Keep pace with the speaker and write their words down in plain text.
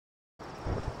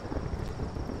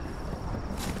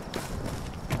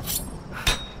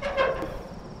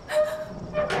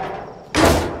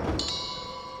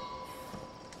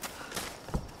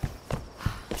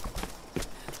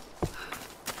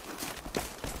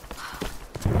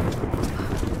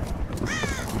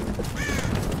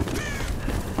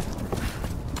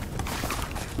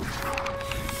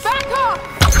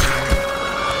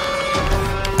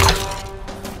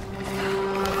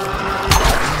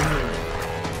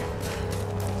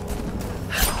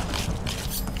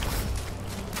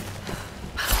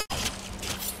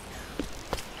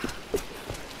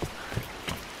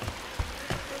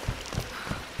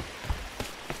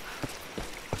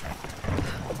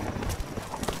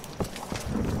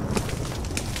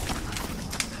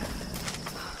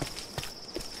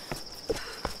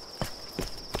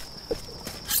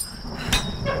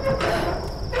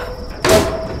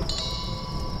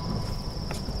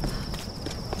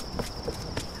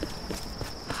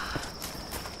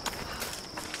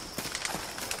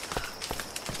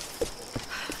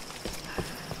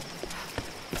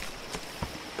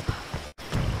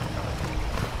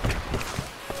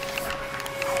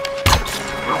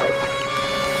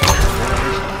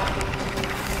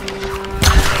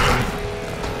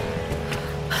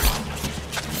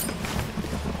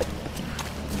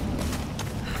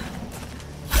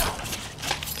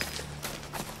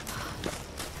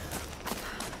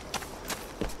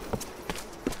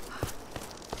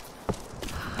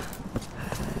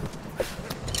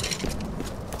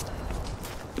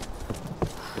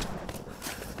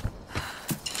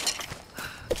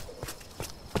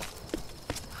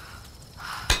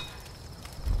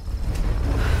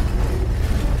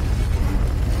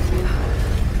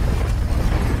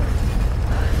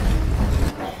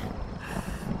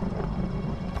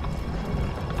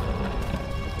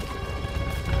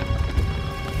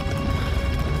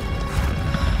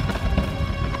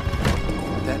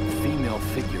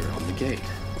gate.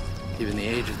 Given the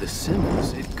age of the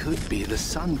symbols, it could be the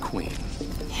Sun Queen.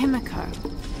 Himiko.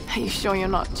 Are you sure you're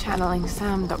not channeling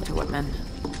Sam, Dr. Whitman?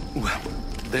 Well,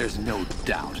 there's no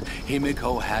doubt.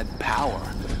 Himiko had power.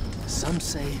 Some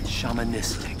say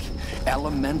shamanistic,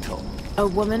 elemental. A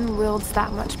woman wields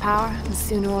that much power, and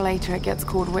sooner or later it gets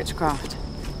called witchcraft.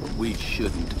 We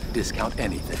shouldn't discount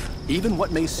anything, even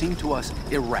what may seem to us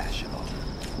irrational.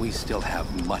 We still have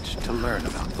much to learn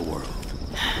about the world.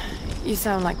 You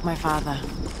sound like my father.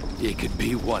 It could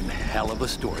be one hell of a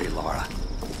story, Lara.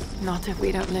 Not if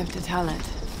we don't live to tell it.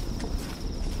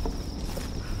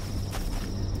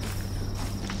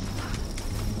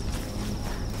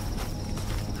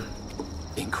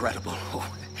 Incredible.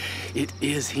 It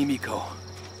is Himiko.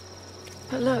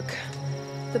 But look,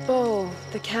 the bowl,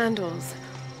 the candles.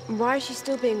 Why is she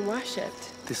still being worshipped?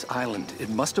 This island, it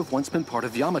must have once been part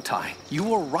of Yamatai. You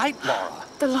were right, Lara.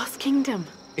 The Lost Kingdom.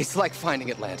 It's like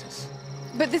finding Atlantis.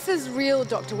 But this is real,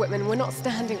 Dr. Whitman. We're not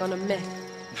standing on a myth.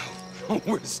 No,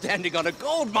 we're standing on a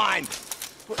gold mine!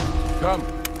 Come,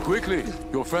 quickly.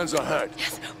 Your friends are hurt.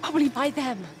 Yes, probably by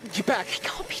them. Get back! They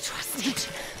can't be trusted.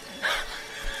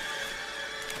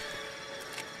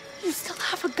 You still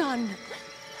have a gun.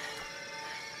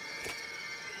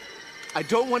 I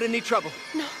don't want any trouble.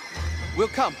 No. We'll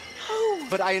come. No.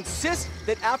 But I insist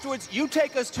that afterwards you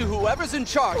take us to whoever's in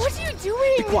charge. What are you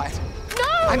doing? Be quiet.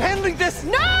 No! I'm handling this!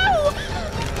 No!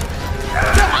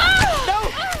 No!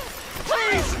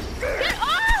 Please! Get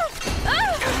off!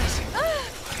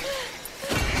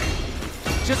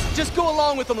 Just go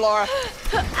along with them, Lara.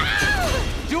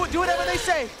 Do whatever they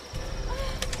say.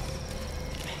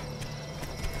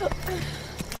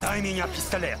 Дай меня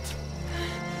пистолет.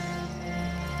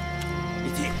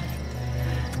 Иди.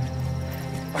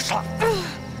 Пошла.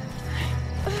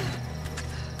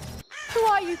 Who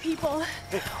are you people?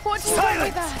 What do you want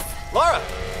with us? Lara!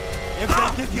 If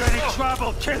they give you any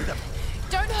trouble, kill them.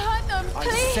 Don't hurt them, I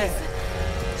please! said,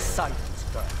 silence,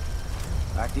 girl.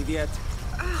 А ты ведь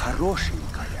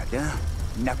хорошенькая, да?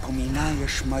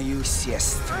 Напоминаешь мою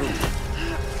сестру.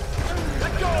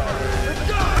 Let go! Let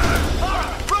go!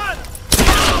 Lara, run!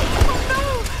 No!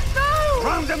 No!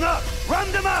 Round them up!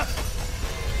 Round them up!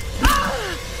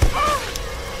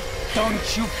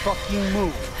 Don't you fucking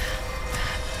move!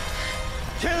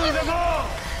 Kill them all!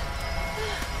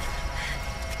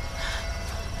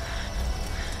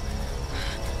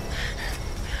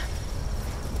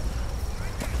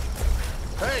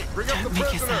 Hey, bring up the Don't make a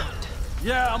prisoner! sound.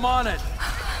 Yeah, I'm on it.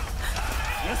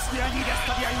 Если они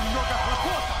доставляют много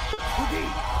хлопота, худи!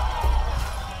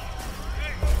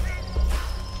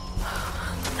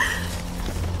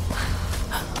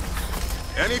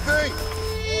 Anything?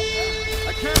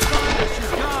 I can't find her.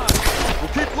 She's gone.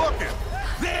 We'll keep looking.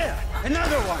 There!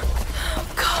 Another one!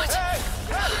 God! Hey!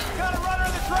 Gotta run her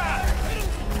in the trap!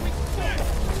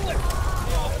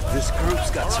 This group's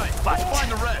got some fight. We'll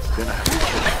find the rest. Gonna have to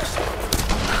kill us.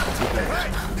 Too bad.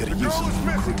 Gotta use Girl is some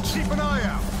missing. recruits. Keep an eye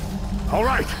out. All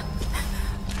right.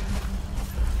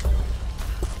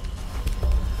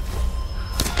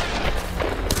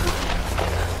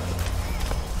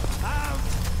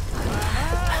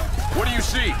 What do you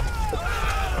see?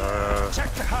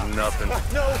 Check the house. Nothing.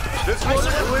 No. This looks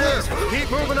clear.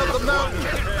 Keep moving up the mountain.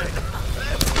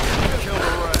 Kill the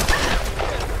rest.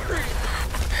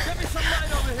 Get me some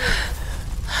light over here.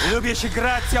 Любишь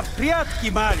играться в прятки,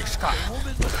 малышка?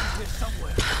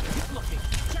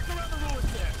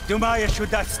 Думаешь,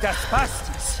 удастся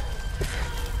спастись?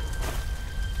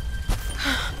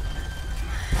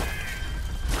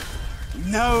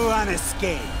 No one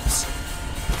escapes.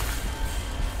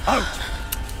 Out!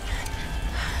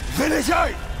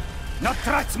 Вылезай! Но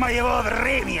трать моего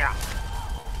времени!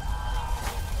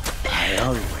 I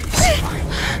always find...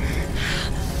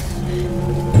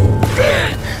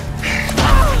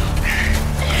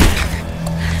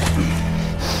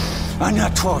 Она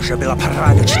тоже была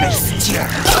порядочной стервой.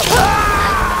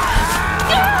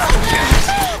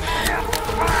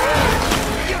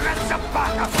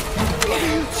 Собака!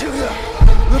 Сюда!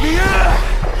 Убей!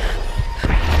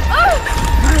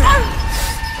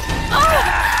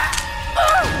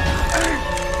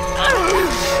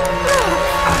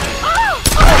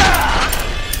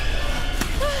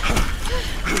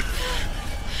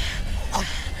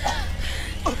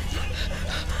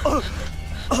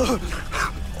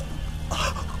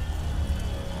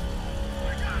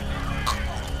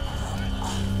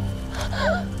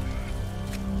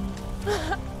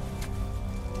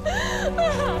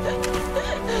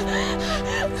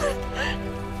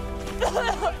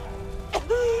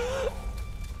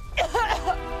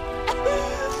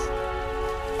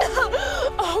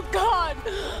 Oh, God!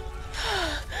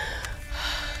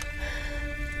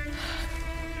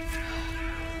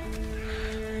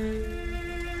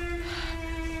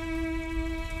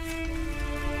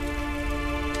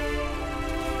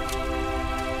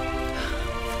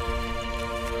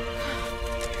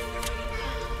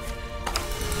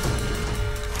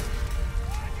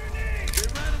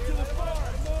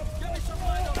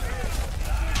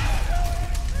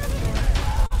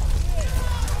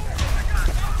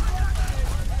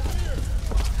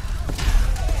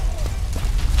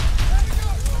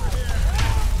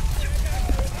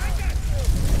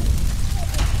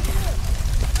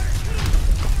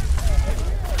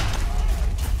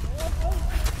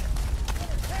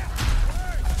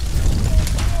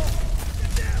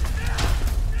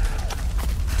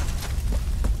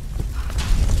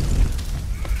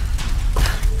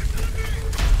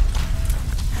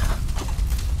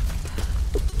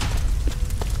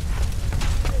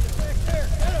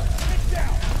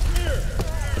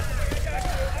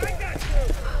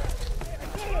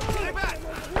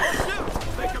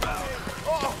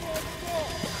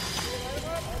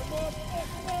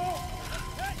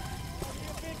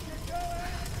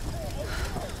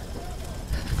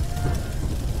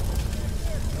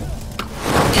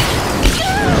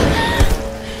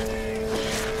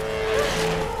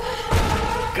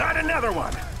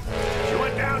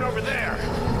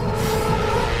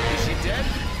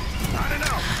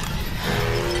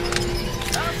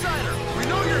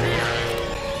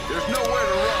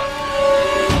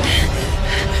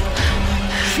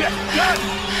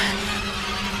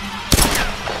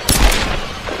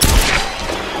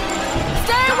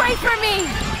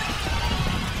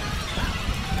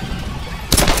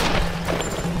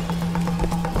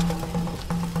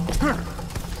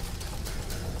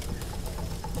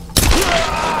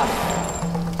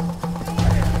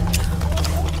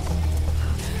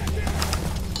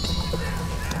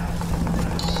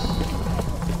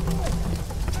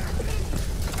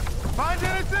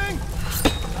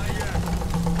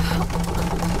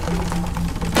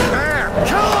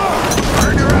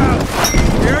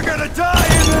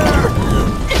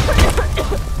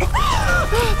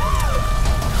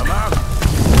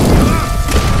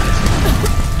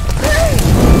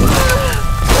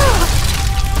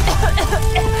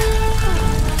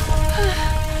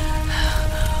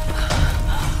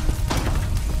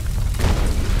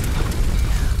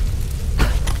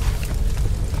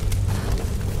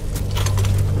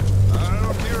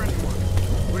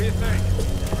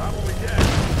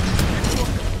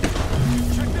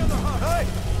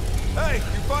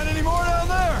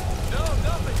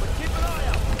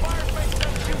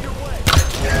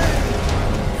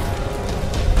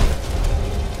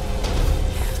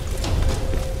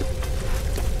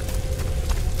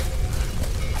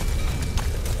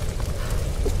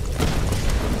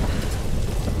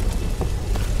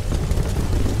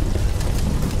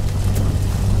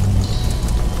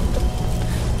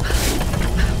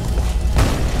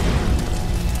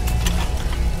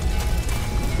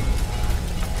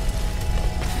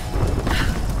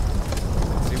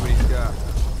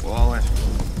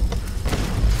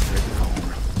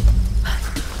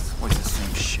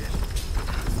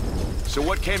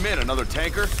 came in, another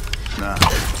tanker? Nah.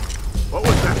 What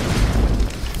was that?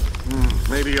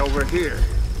 Maybe over here.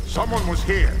 Someone was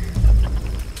here.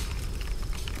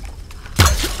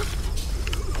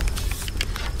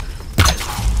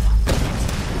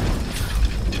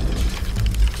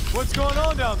 What's going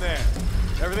on down there?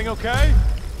 Everything okay?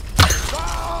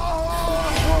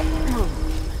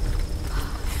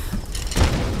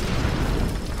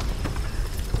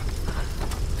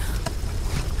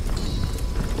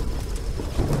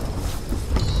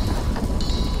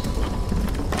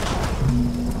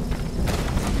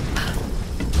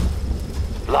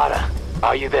 Lara,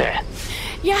 are you there?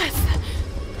 Yes!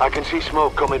 I can see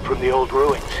smoke coming from the old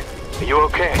ruins. Are you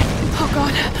okay? Oh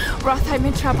god, Roth, I'm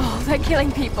in trouble. They're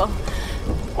killing people.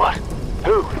 What?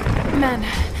 Who? Men.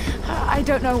 I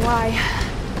don't know why.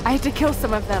 I had to kill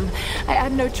some of them. I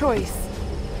had no choice.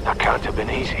 That can't have been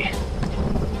easy.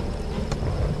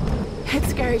 It's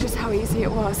scary just how easy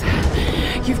it was.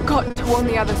 You've got to warn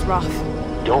the others, Roth.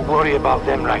 Don't worry about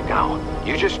them right now.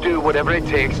 You just do whatever it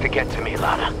takes to get to me,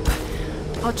 Lara.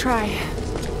 I'll try.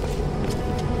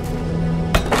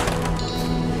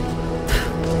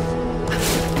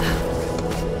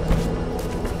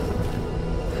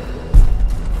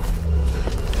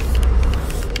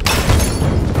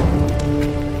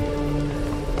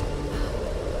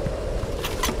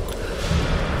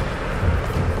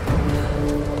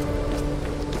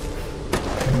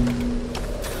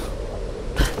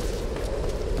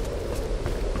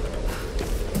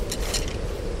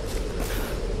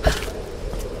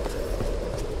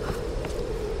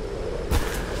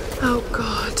 Oh,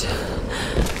 God.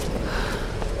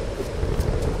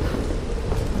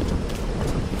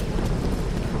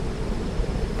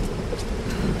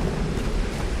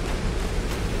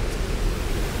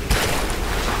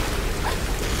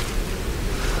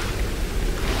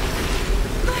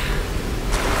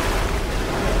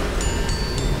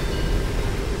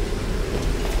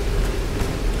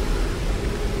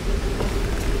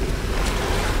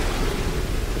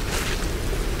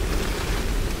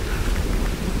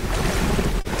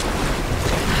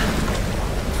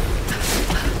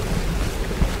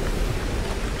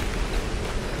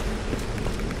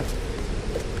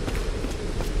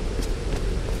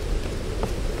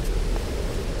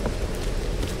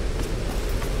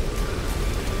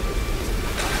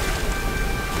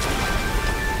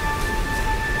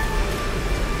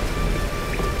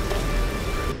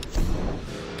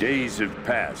 Days have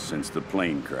passed since the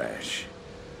plane crash.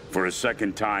 For a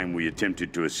second time, we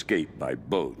attempted to escape by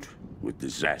boat, with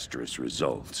disastrous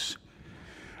results.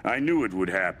 I knew it would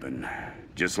happen,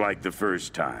 just like the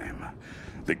first time.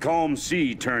 The calm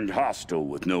sea turned hostile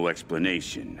with no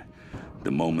explanation.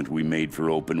 The moment we made for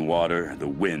open water, the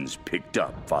winds picked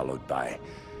up, followed by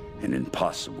an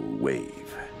impossible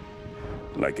wave.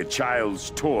 Like a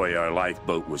child's toy, our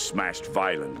lifeboat was smashed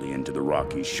violently into the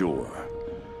rocky shore.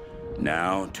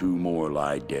 Now, 2 more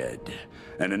lie dead,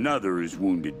 and another is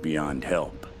wounded beyond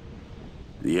help.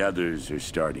 The others are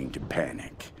starting to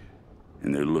panic,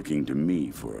 and they're looking to me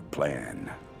for a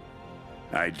plan.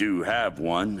 I do have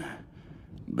one,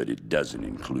 but it doesn't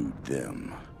include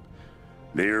them.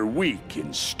 They are weak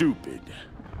and stupid,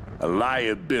 a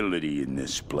liability in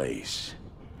this place.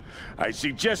 I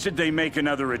suggested they make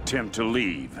another attempt to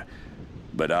leave,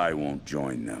 but I won't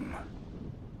join them.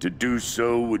 To do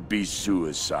so would be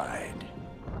suicide.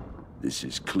 This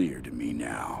is clear to me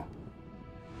now.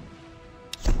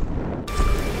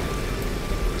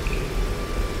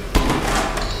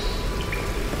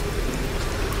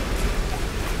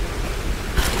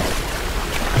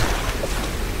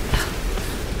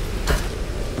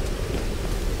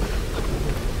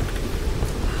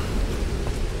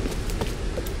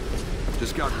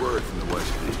 Just got word from the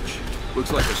West Beach.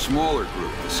 Looks like a smaller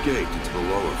group escaped into the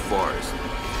lower forest.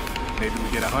 Maybe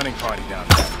we get a hunting party down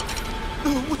there.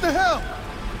 What the hell?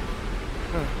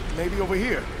 Maybe over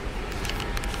here.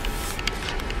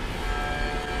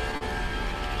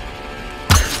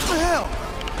 What the hell?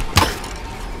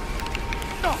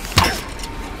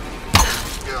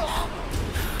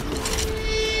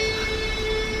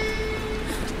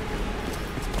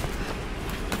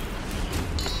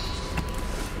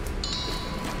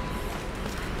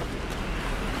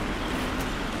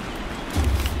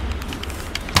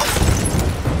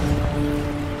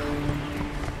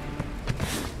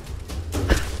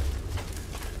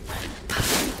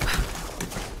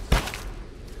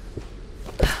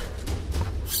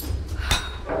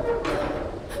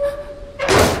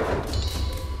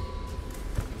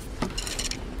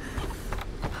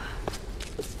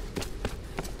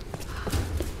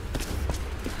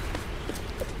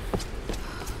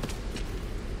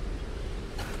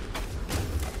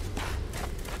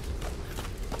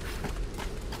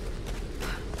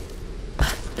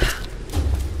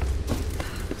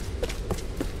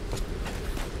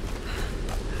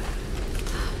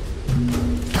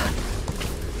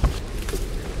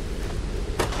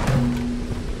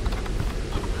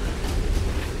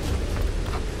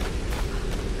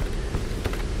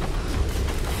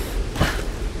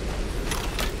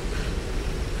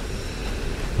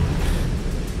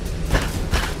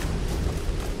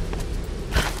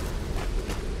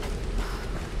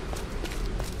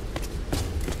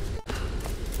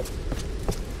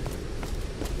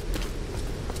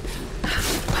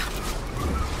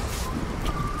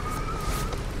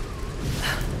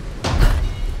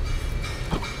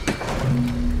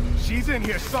 in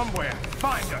here somewhere.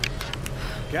 Find her.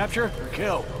 Capture or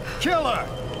kill? Kill her!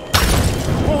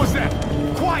 What was that?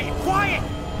 Quiet! Quiet!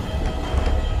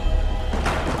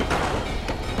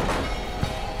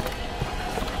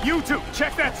 You two,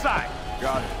 check that side.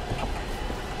 Got it.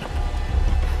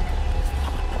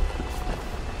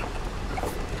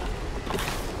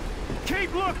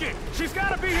 Keep looking! She's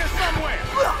gotta be here somewhere!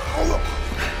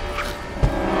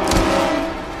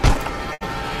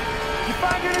 You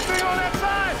find anything on that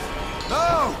side?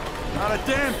 No! Not a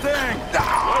damn thing!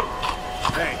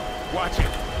 Hey, watch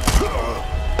it.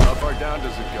 How far down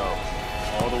does it go?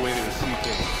 All the way to the sea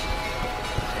cave.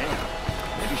 Damn.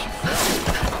 Maybe she fell.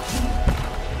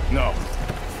 No,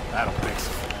 I don't think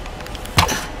so.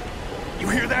 You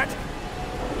hear that?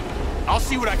 I'll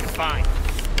see what I can find.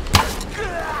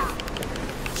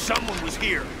 Someone was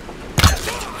here.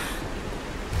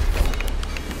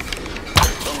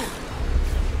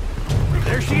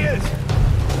 There she is.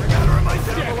 I got her in my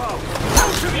down below.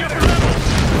 To the upper level.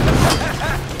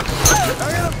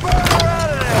 I'm gonna burn her out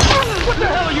of there! What the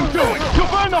hell are you doing? You'll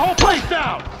burn the whole place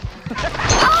down.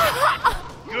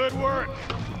 Good work.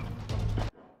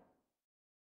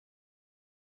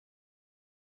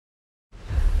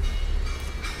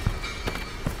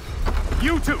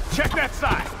 You two, check that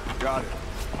side. Got it.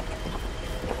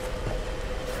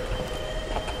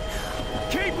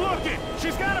 Keep looking.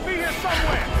 She's got to be here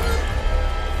somewhere.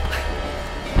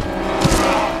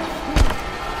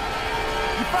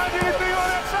 You find anything on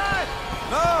that side?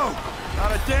 No!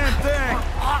 Not a damn thing!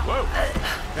 Whoa.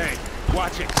 Hey,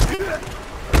 watch it.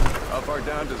 How far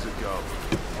down does it go?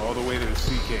 All the way to the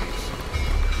sea caves.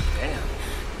 Damn.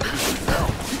 Maybe she fell.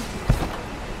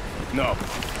 No,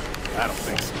 I don't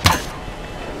think so.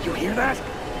 You hear that?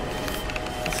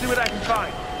 Let's see what I can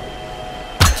find.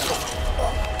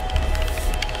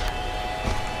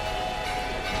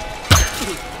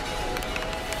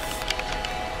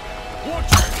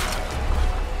 Watch it!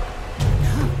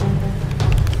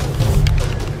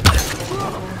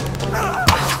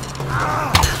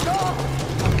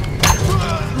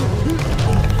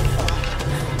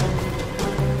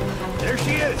 There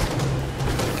she is!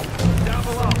 Down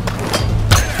below.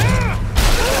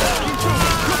 You two,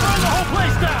 you'll burn the whole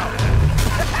place down!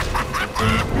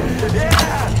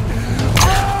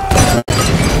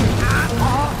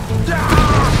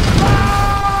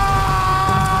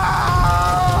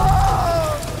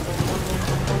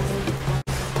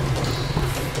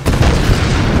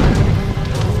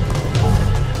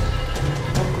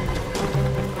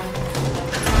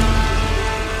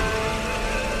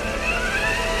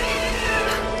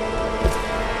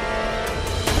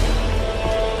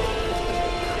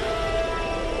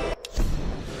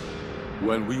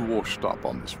 When we washed up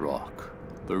on this rock,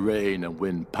 the rain and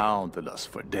wind pounded us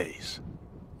for days.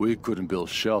 We couldn't build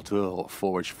shelter or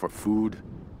forage for food.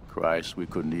 Christ, we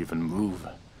couldn't even move.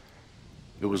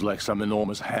 It was like some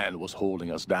enormous hand was holding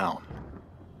us down.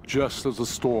 Just as the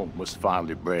storm was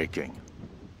finally breaking,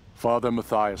 Father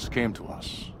Matthias came to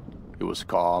us. He was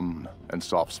calm and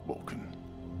soft-spoken.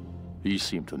 He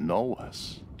seemed to know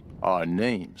us, our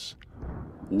names,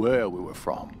 where we were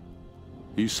from.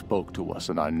 He spoke to us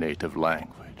in our native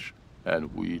language,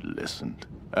 and we listened.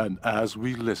 And as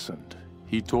we listened,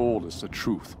 he told us the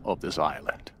truth of this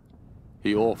island.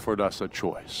 He offered us a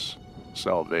choice,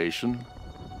 salvation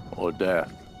or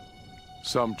death.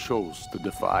 Some chose to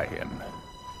defy him,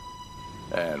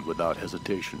 and without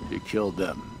hesitation, he killed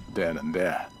them then and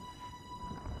there.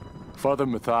 Father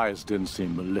Matthias didn't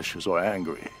seem malicious or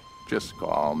angry, just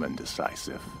calm and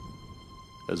decisive.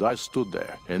 As I stood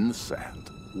there in the sand,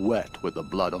 wet with the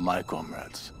blood of my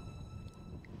comrades,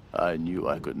 I knew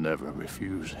I could never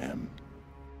refuse him.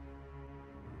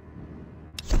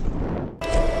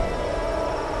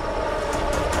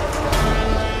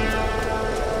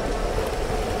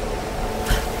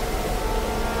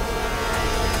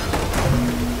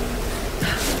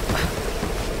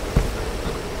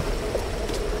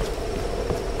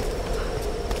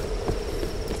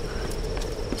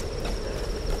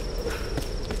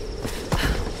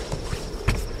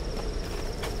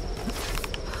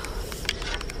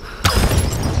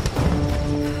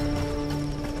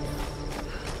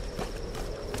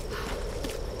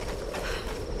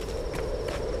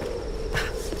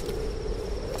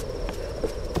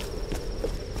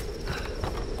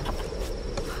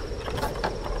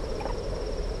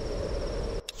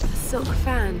 Silk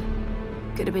fan.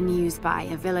 Could have been used by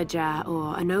a villager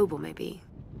or a noble, maybe.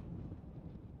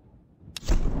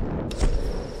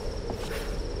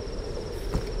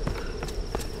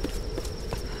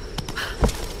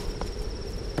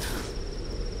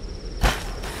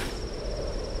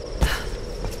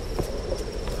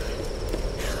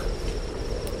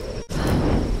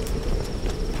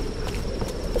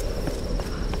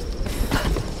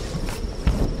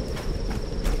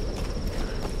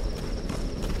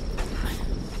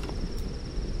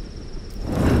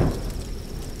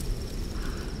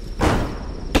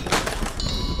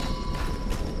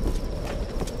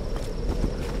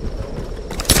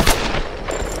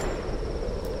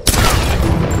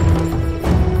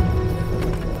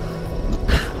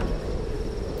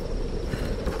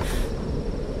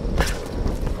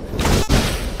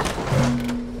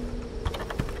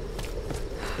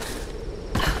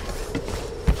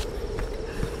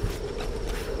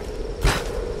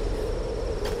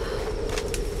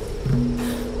 It's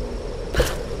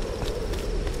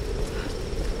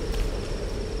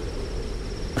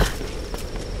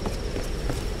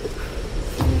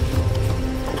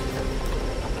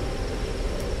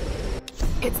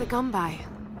a gunbai,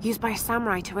 used by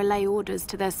samurai to relay orders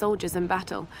to their soldiers in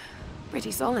battle.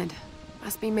 Pretty solid.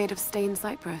 Must be made of stained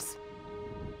cypress.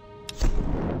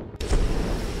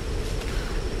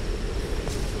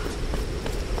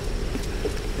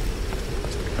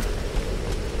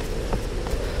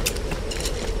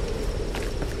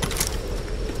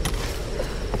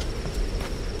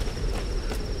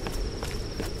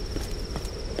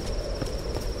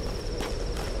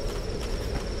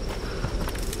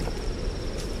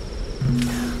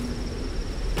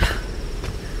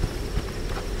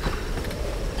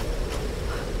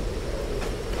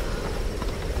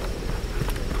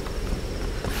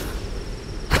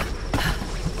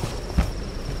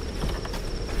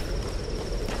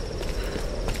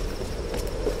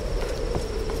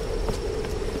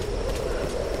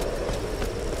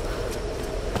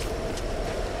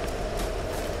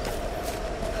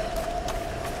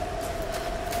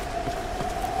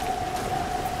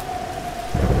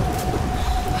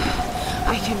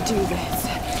 I can do this.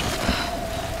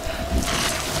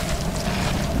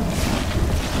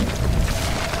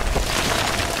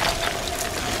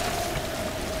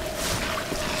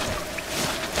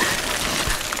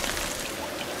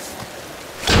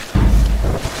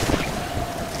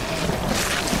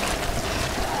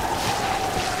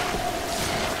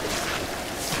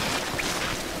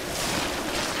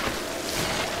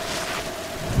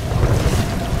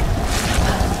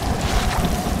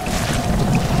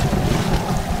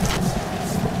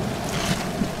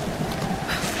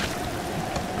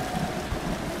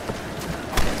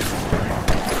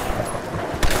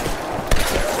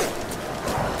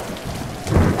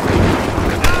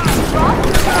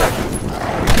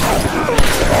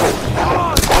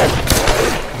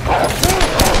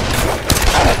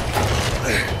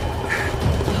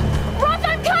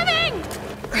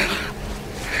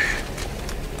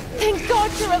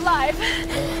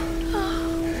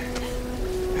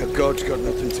 God's got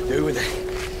nothing to do with it.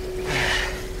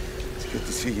 It's good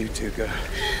to see you two, girl.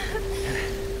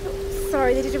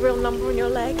 Sorry, they did a real number on your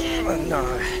leg. No,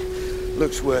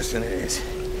 looks worse than it is.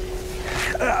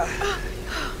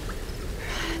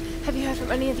 Have you heard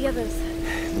from any of the others?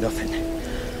 Nothing.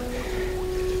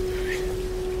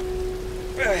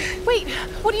 Wait,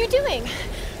 what are you doing?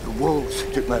 The wolves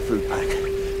took my food pack.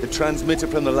 The transmitter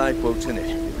from the lifeboat's in it.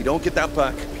 If we don't get that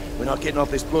back, we're not getting off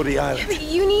this bloody island. But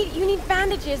you need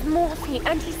bandages, morphine,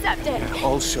 antiseptic.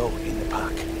 Also in the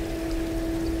pack.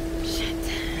 Shit.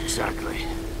 Exactly.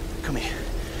 Come here.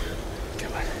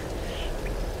 Come on.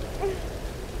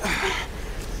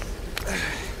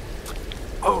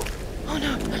 Oh. Oh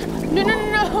no.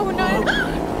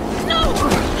 No.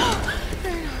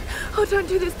 Oh, don't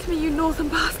do this to me, you northern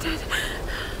bastard.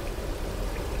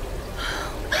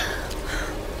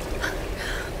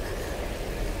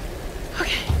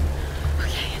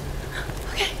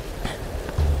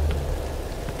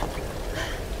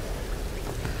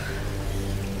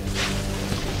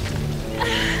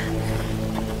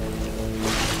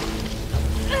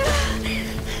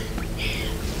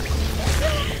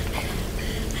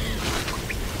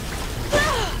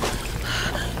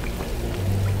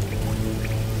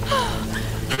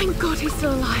 Thank God he's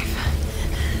still alive.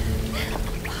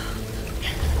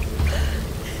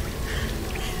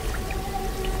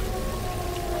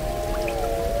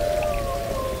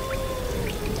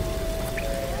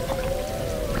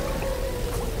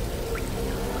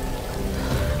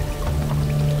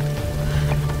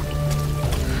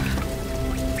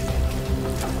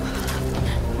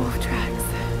 Wolf tracks.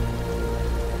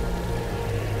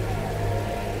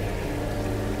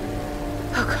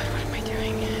 Oh God, what am I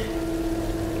doing?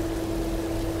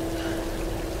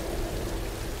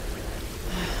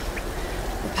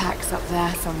 The pack's up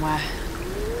there somewhere.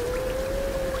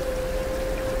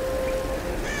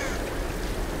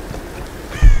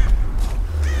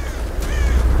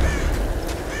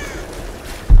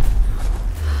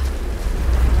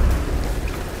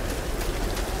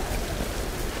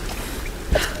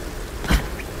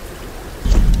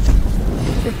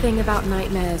 The thing about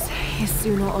nightmares is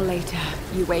sooner or later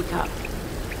you wake up.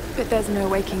 But there's no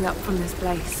waking up from this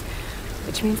place,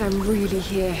 which means I'm really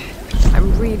here.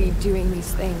 I'm really doing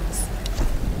these things.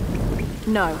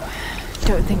 No,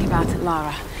 don't think about it,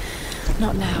 Lara.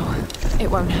 Not now. It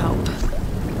won't help.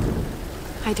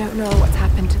 I don't know what's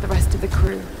happened to the rest of the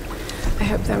crew. I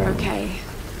hope they're okay.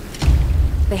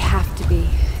 They have to be.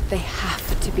 They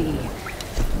have to be.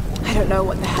 I don't know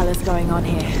what the hell is going on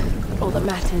here. All that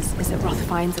matters is that Roth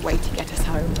finds a way to get us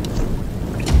home.